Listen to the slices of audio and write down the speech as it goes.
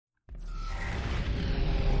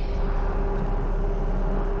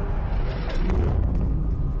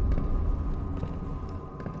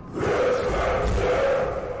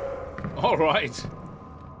right.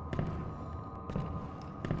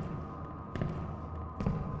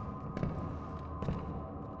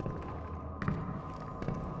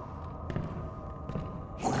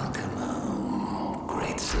 Welcome home,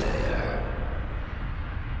 Great Slayer.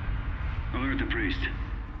 Alert the priest.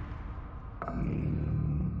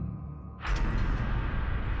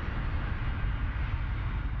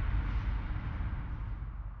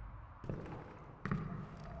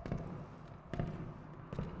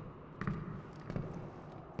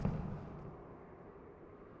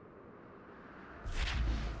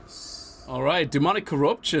 Alright, demonic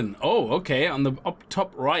corruption. Oh, okay. On the up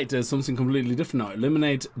top right, there's something completely different now.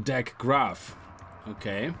 Eliminate deck graph.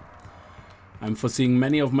 Okay. I'm foreseeing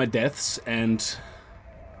many of my deaths, and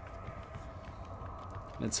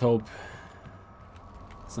let's hope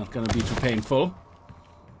it's not gonna be too painful.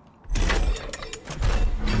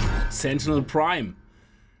 Sentinel Prime.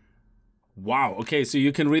 Wow, okay, so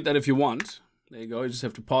you can read that if you want. There you go, you just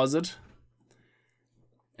have to pause it.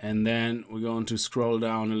 And then we're going to scroll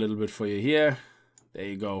down a little bit for you here. There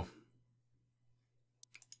you go.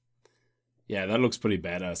 Yeah, that looks pretty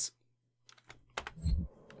badass.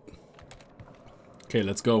 Okay,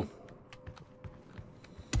 let's go.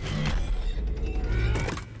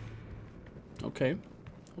 Okay.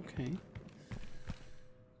 Okay.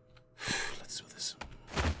 Let's do this.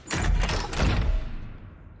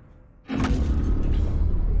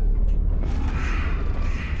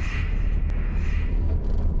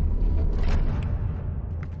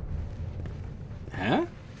 Huh?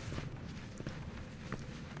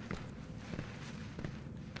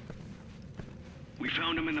 We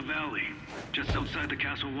found him in the valley, just outside the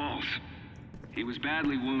castle walls. He was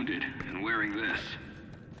badly wounded and wearing this.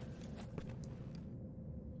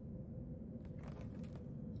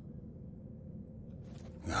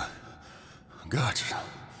 Guts.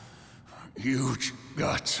 Huge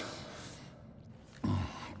guts.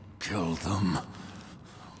 Kill them.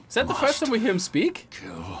 Is that the first time we hear him speak?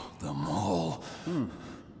 Kill them all.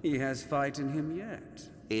 He has fight in him yet.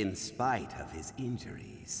 In spite of his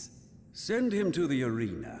injuries. Send him to the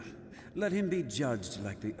arena. Let him be judged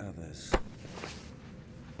like the others.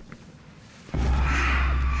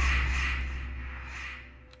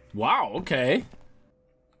 Wow, okay.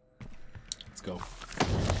 Let's go.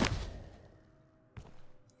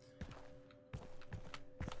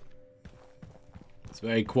 It's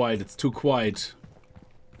very quiet. It's too quiet.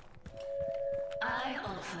 I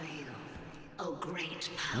offer you, O great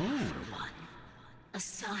powerful one, a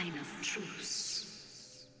sign of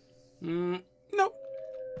truce. No.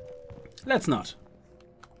 Let's not.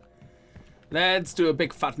 Let's do a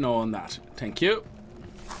big fat no on that. Thank you.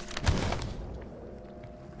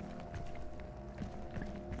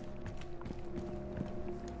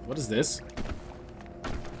 What is this?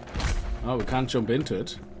 Oh, we can't jump into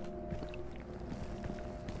it.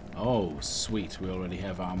 Oh, sweet. We already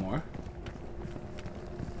have armor.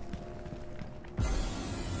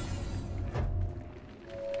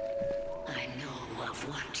 I know of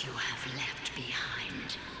what you have left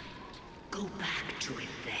behind. Go back to it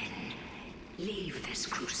then. Leave this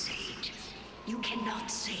crusade. You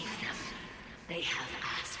cannot save them. They have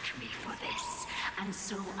asked me for this, and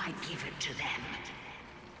so I give it to them.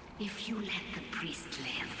 If you let the priest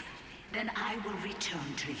live, then I will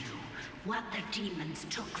return to you what the demons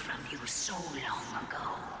took from you so long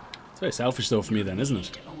ago. It's very selfish though for me then, isn't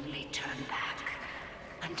it? Only turn back,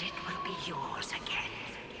 and it will be yours again.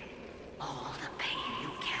 All the pain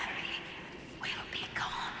you carry will be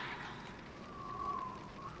gone.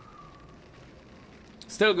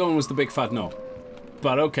 Still going with the big fat no.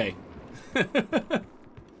 But okay.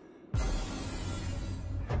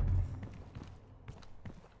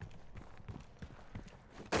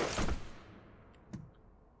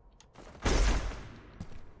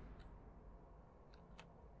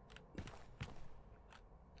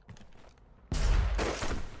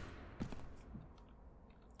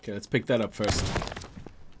 Okay, let's pick that up first.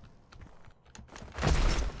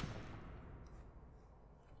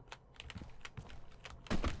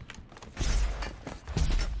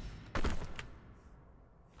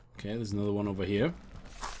 Okay, there's another one over here.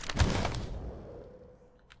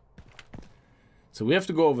 So we have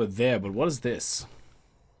to go over there, but what is this?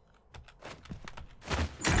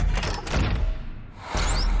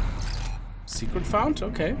 Secret found?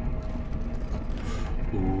 Okay.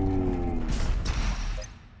 Ooh.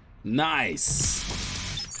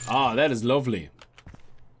 Nice. Ah, that is lovely.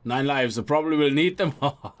 9 lives. I probably will need them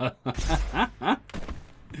all.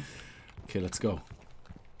 Okay, let's go.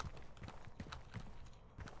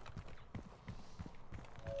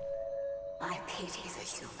 I pity the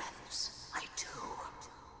humans. I do.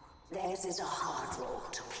 Theirs is a hard role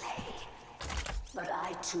to play. But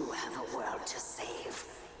I too have a world to save.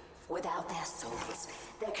 Without their souls,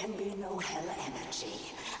 there can be no hell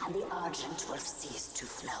energy, and the Argent will cease to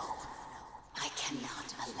flow. I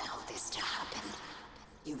cannot allow this to happen.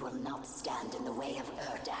 You will not stand in the way of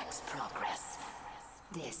Erdak's progress.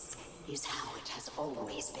 This is how it has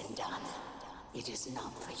always been done. It is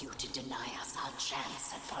not for you to deny us our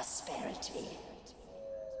chance at prosperity.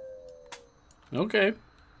 Okay.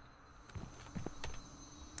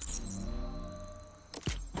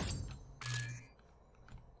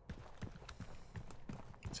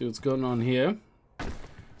 See what's going on here.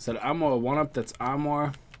 Is that armor or one-up? That's armor.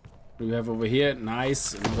 What do we have over here?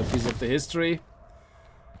 Nice. Another piece of the history.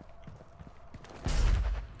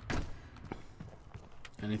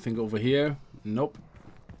 Anything over here? Nope.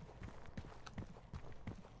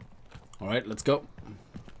 Alright, let's go.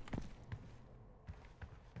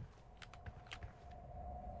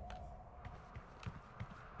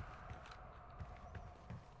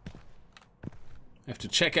 I have to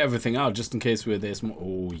check everything out just in case there's more.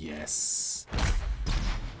 Oh, yes.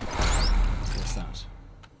 What's that?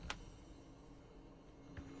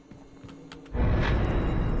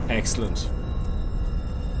 Excellent.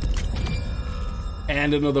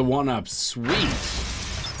 And another one-up. Sweet.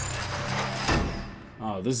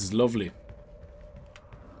 Oh, this is lovely.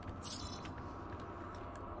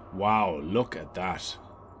 Wow, look at that.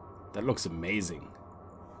 That looks amazing.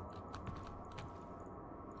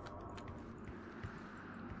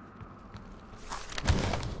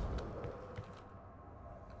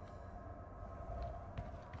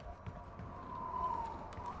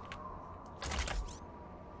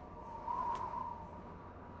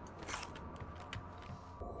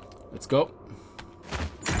 Let's go.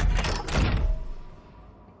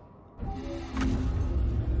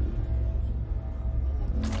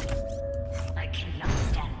 I cannot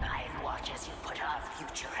stand by and watch as you put our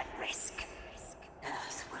future at risk.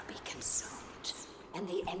 Earth will be consumed, and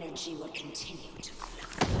the energy will continue to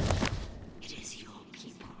flow. It is your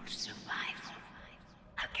people's survival.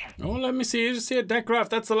 Oh, let me see. You just see a deck graph.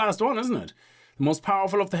 That's the last one, isn't it? The most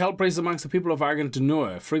powerful of the Hellbreakers amongst the people of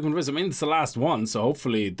Argentinur. Frequent visit. I mean, it's the last one, so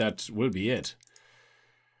hopefully that will be it.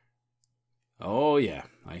 Oh, yeah.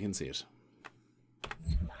 I can see it.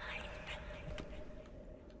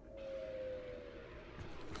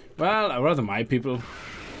 Well, I'd rather my people.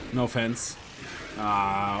 No offense.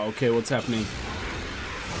 Ah, okay, what's happening?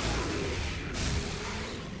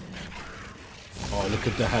 Oh, look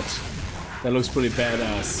at that. That looks pretty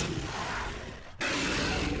badass.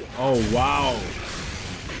 Oh, wow.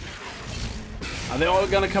 Are they all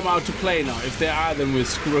gonna come out to play now? If they are, then we're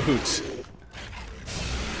screwed.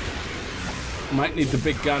 Might need the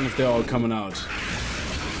big gun if they're all coming out.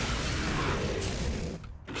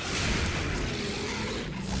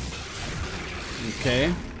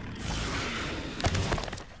 Okay.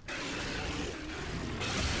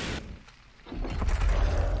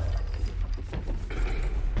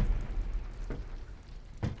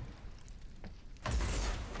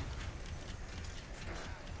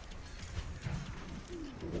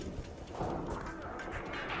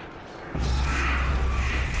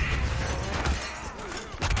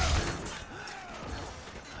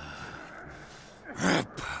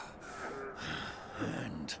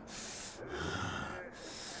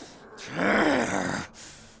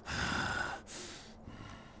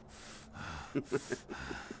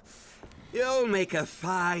 You'll make a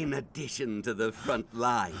fine addition to the front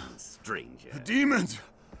lines, stranger. The demons!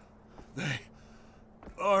 They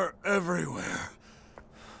are everywhere.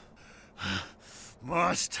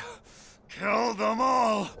 Must kill them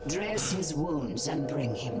all! Dress his wounds and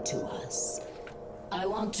bring him to us. I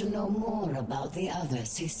want to know more about the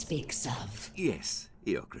others he speaks of. Yes,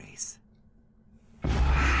 Your Grace.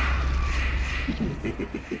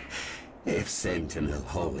 If Sentinel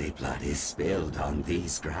holy blood is spilled on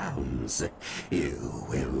these grounds, you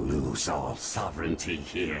will lose all sovereignty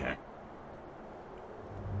here.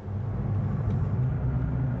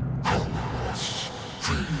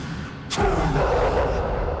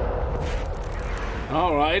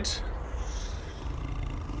 All right.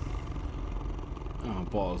 Oh,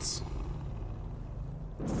 balls.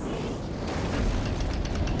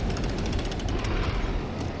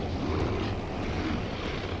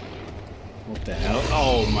 What the hell?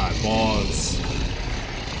 Oh, my balls.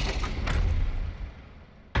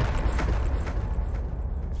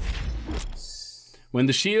 When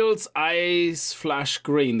the shield's eyes flash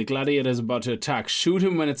green, the gladiator is about to attack. Shoot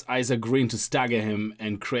him when its eyes are green to stagger him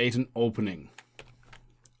and create an opening.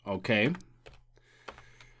 Okay.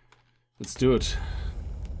 Let's do it.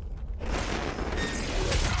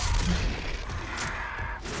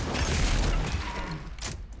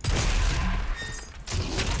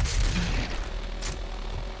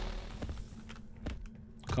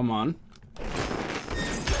 Come on.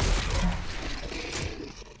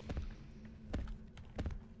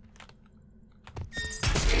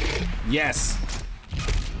 Yes.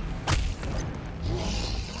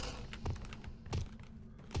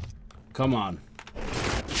 Come on.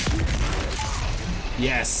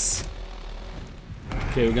 Yes.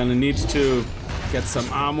 Okay, we're gonna need to get some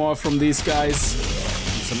armor from these guys.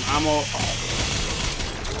 Some ammo.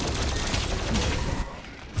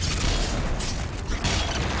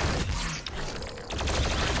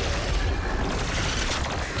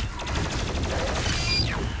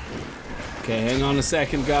 Okay, hang on a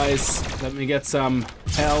second, guys. Let me get some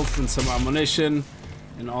health and some ammunition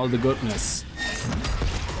and all the goodness.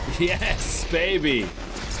 Yes, baby.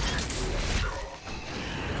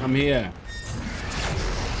 Come here.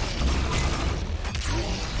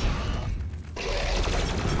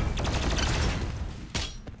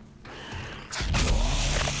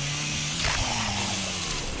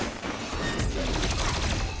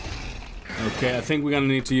 Okay, I think we're gonna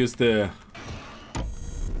need to use the...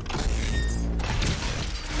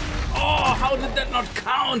 Oh, how did that not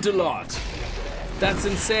count a lot? That's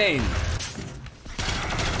insane.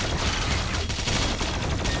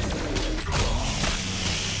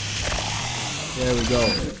 There we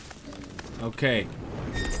go. Okay.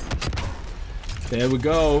 There we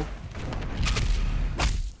go.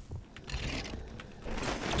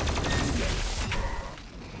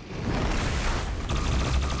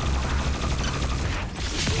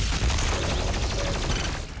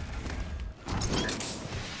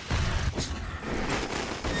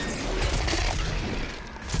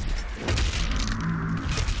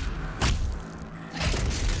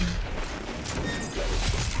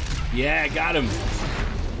 Yeah, got him.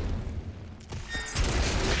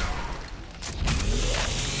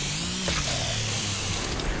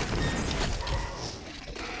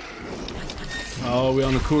 Oh, we're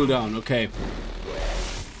on a cooldown. Okay.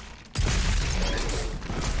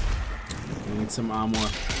 We need some armor. Need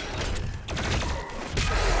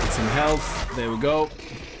some health. There we go.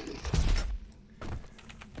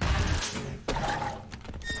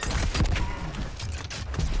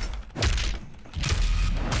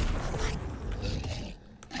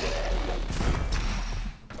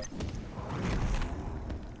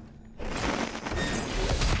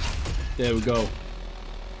 There we go.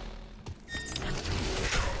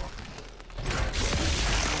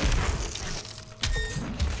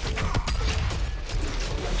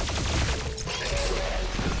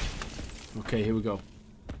 Okay, here we go.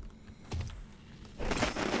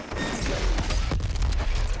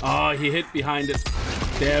 Oh, he hit behind it.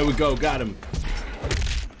 There we go, got him.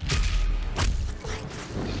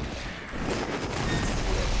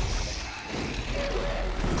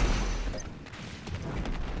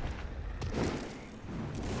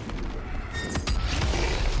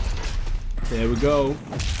 There we go.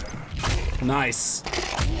 Nice.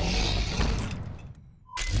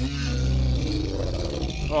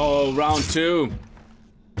 Oh, round 2.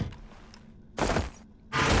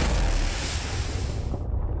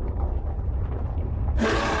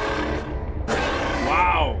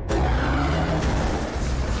 Wow.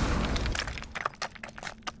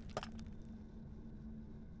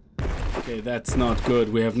 Okay, that's not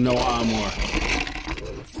good. We have no armor.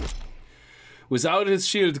 Without its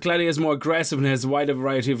shield, the gladiator is more aggressive and has a wider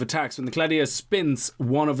variety of attacks. When the gladiator spins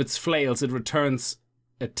one of its flails, it returns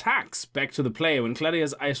attacks back to the player. When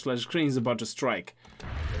gladiator's eyes flash green, he's about to strike.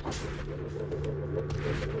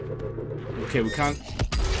 Okay, we can't...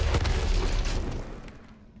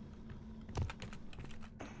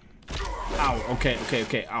 Ow,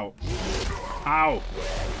 okay, ow. Ow!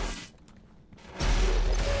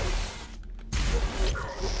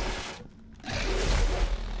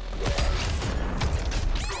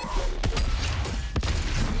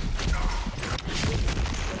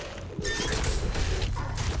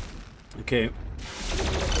 Okay.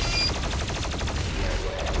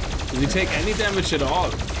 Did he take any damage at all?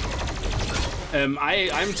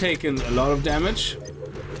 I'm taking a lot of damage.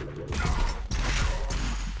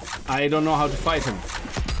 I don't know how to fight him.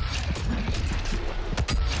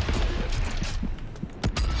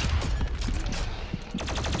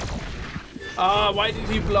 Ah, why did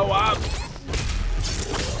he blow up?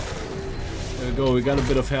 There we go, we got a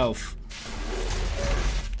bit of health.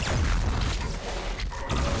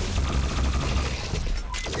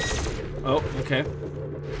 Oh, okay.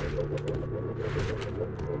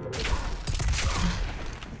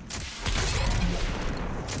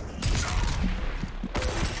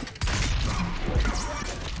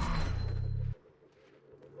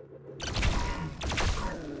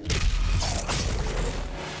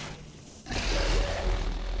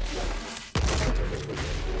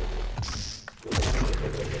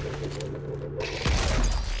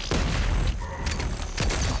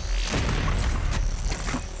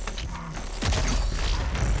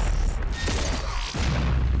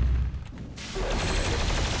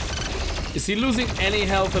 Is he losing any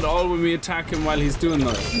health at all when we attack him while he's doing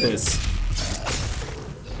this?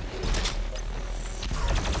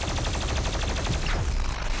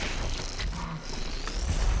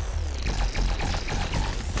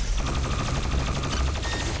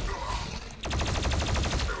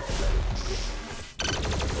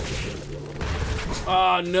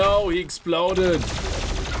 Oh no, he exploded.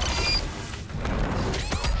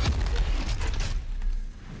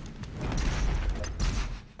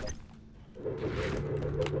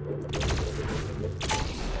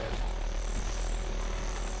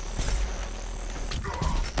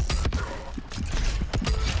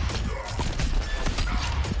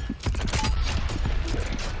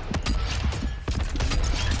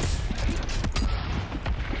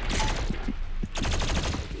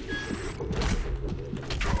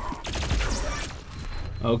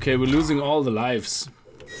 Okay, we're losing all the lives.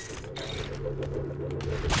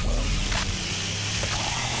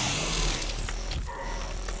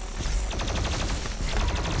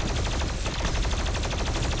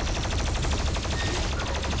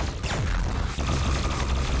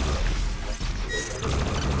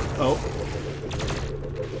 Oh.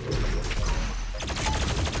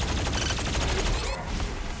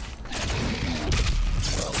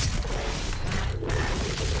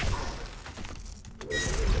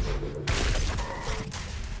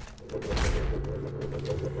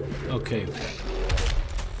 Okay.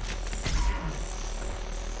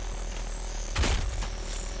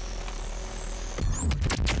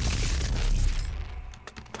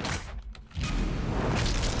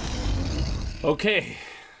 Okay.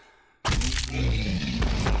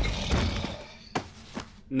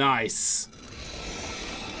 Nice.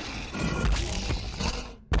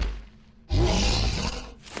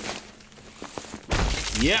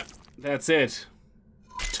 Yep, that's it.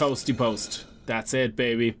 Toasty post. That's it,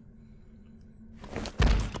 baby.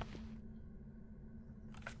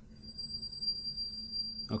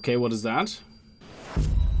 Okay, what is that?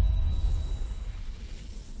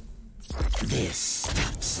 This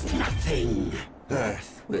stops nothing.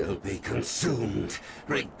 Earth will be consumed,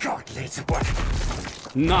 regardless of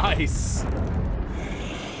what. Nice.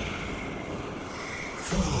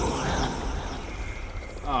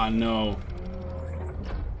 Ah, no.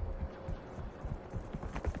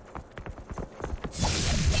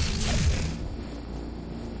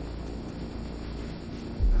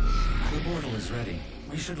 The portal is ready.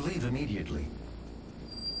 We should leave immediately.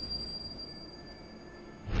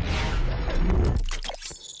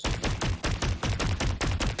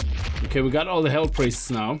 Okay, we got all the Hell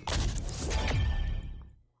Priests now.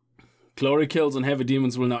 Glory kills on heavy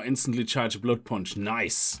demons will now instantly charge a blood punch.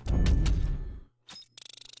 Nice.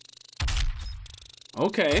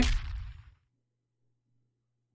 Okay.